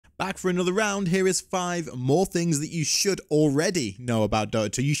Back for another round. Here is 5 more things that you should already know about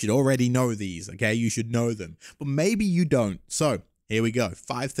Dota 2. You should already know these, okay? You should know them, but maybe you don't. So here we go.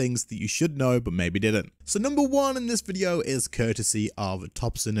 5 things that you should know, but maybe didn't. So number 1 in this video is courtesy of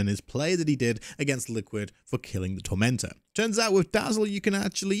Thompson and his play that he did against Liquid for killing the Tormentor. Turns out with Dazzle, you can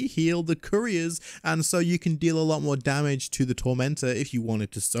actually heal the couriers, and so you can deal a lot more damage to the Tormentor if you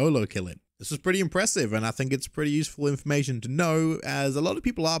wanted to solo kill it. This was pretty impressive, and I think it's pretty useful information to know, as a lot of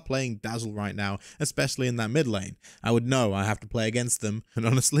people are playing Dazzle right now, especially in that mid lane. I would know I have to play against them, and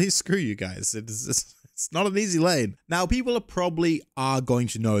honestly, screw you guys. It's not an easy lane. Now, people are going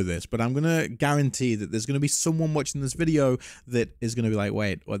to know this, but I'm going to guarantee that there's going to be someone watching this video that is going to be like,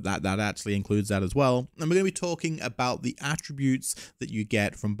 wait, well, that actually includes that as well. And we're going to be talking about the attributes that you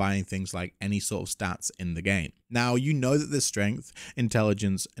get from buying things like any sort of stats in the game. Now, you know that there's strength,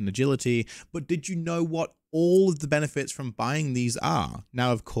 intelligence, and agility, but did you know what all of the benefits from buying these are?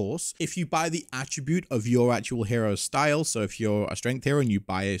 Now, of course, if you buy the attribute of your actual hero style, so if you're a strength hero and you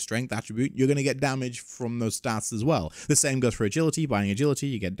buy a strength attribute, you're going to get damage from those stats as well. The same goes for agility. Buying agility,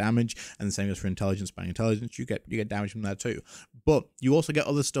 you get damage, and the same goes for intelligence. Buying intelligence, you get damage from that too. But you also get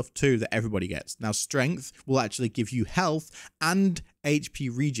other stuff too that everybody gets. Now, strength will actually give you health and HP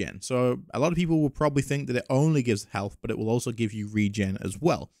regen. So a lot of people will probably think that it only gives health, but it will also give you regen as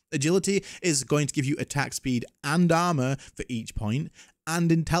well. Agility is going to give you attack speed and armor for each point, and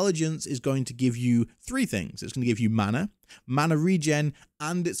intelligence is going to give you 3 things. It's going to give you mana regen,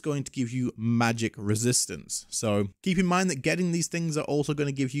 and it's going to give you magic resistance. So keep in mind that getting these things are also going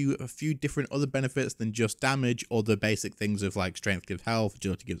to give you a few different other benefits than just damage, or the basic things of like strength gives health,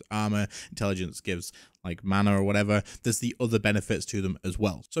 agility gives armor, intelligence gives like mana or whatever. There's the other benefits to them as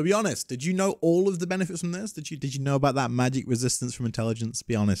well. So be honest, did you know all of the benefits from this? Did you know about that magic resistance from intelligence?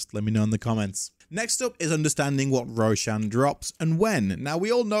 Be honest, let me know in the comments. Next up is understanding what Roshan drops and when. Now,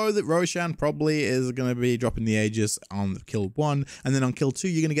 we all know that Roshan probably is going to be dropping the Aegis on kill 1, and then on kill 2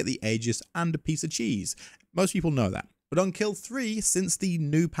 you're going to get the Aegis and a piece of cheese. Most people know that. But on kill 3, since the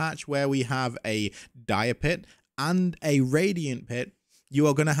new patch where we have a Dire Pit and a Radiant Pit, you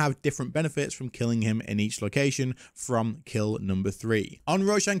are going to have different benefits from killing him in each location from kill number 3. On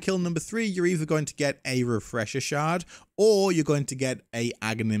Roshan kill number 3, you're either going to get a Refresher Shard or you're going to get a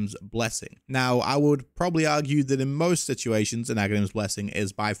Aghanim's Blessing. Now, I would probably argue that in most situations, an Aghanim's Blessing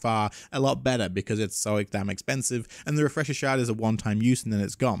is by far a lot better because it's so damn expensive, and the Refresher Shard is a one-time use and then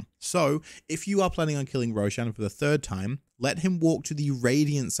it's gone. So, if you are planning on killing Roshan for the 3rd time, let him walk to the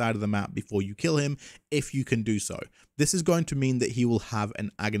Radiant side of the map before you kill him, if you can do so. This is going to mean that he will have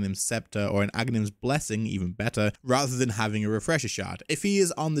an Aghanim's Scepter or an Aghanim's Blessing, even better, rather than having a Refresher Shard. If he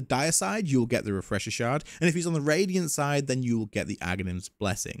is on the Dire side, you'll get the Refresher Shard, and if he's on the Radiant side, then you will get the Aghanim's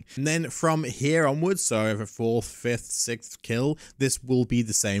Blessing. And then from here onwards, so if a 4th, 5th, 6th kill, this will be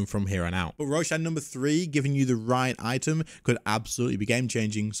the same from here on out. But Roshan number 3, giving you the right item, could absolutely be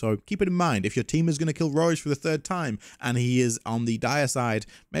game-changing, so keep it in mind. If your team is going to kill Rosh for the 3rd time, and he is on the Dire side,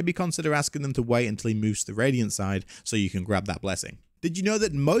 maybe consider asking them to wait until he moves to the Radiant side so you can grab that blessing. Did you know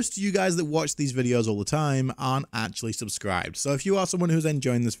that most of you guys that watch these videos all the time aren't actually subscribed? So if you are someone who's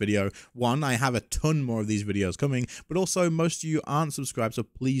enjoying this video, 1, I have a ton more of these videos coming, but also most of you aren't subscribed, so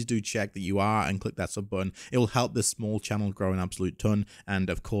please do check that you are and click that sub button. It will help this small channel grow an absolute ton,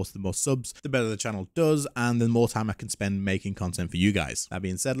 and of course the more subs, the better the channel does, and the more time I can spend making content for you guys. That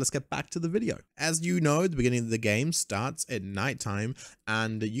being said, let's get back to the video. As you know, the beginning of the game starts at nighttime,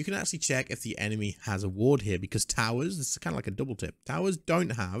 and you can actually check if the enemy has a ward here, because towers, this is kind of like a double tip. Towers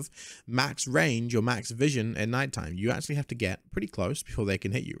don't have max range or max vision at nighttime. You actually have to get pretty close before they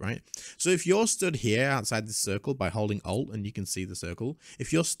can hit you, right? So if you're stood here outside the circle by holding Alt and you can see the circle,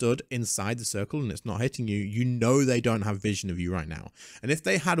 if you're stood inside the circle and it's not hitting you, you know they don't have vision of you right now. And if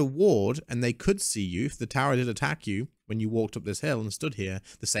they had a ward and they could see you, if the tower did attack you when you walked up this hill and stood here,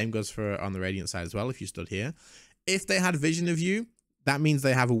 the same goes for on the Radiant side as well if you stood here. If they had vision of you, that means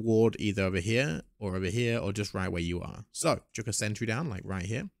they have a ward either over here or just right where you are. So chuck a sentry down like right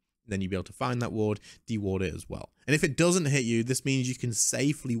here. Then you'll be able to find that ward, deward it as well. And if it doesn't hit you, this means you can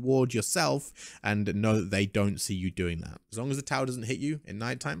safely ward yourself and know that they don't see you doing that. As long as the tower doesn't hit you in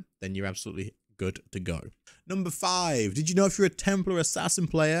nighttime, then you're absolutely good to go. Number 5, did you know if you're a Templar Assassin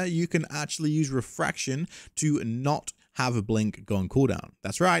player, you can actually use Refraction to not have a blink go on cooldown?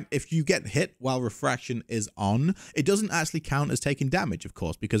 That's right, if you get hit while Refraction is on, it doesn't actually count as taking damage, of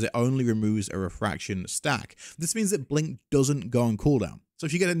course, because it only removes a Refraction stack. This means that blink doesn't go on cooldown. So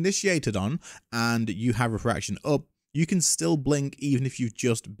if you get initiated on and you have Refraction up, you can still blink even if you've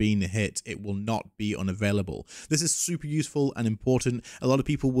just been hit. It will not be unavailable. This is super useful and important. A lot of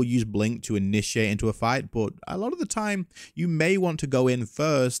people will use blink to initiate into a fight, but a lot of the time you may want to go in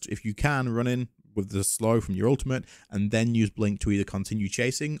first if you can, run in with the slow from your ultimate, and then use blink to either continue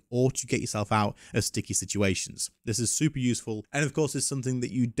chasing or to get yourself out of sticky situations. This is super useful, and of course it's something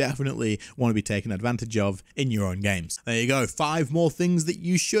that you definitely want to be taking advantage of in your own games. There you go, 5 more things that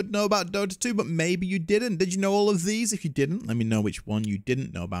you should know about Dota 2, but maybe you didn't. Did you know all of these? If you didn't, let me know which one you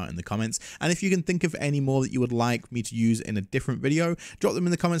didn't know about in the comments, and if you can think of any more that you would like me to use in a different video, drop them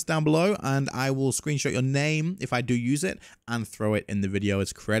in the comments down below, and I will screenshot your name if I do use it and throw it in the video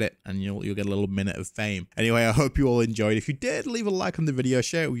as credit, and you'll get a little minute of fame. Anyway, I hope you all enjoyed. If you did, leave a like on the video,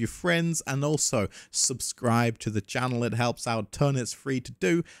 share it with your friends, and also subscribe to the channel. It helps out a ton. It's free to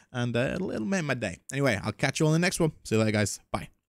do, and it'll make my day. Anyway, I'll catch you on the next one. See you later, guys. Bye.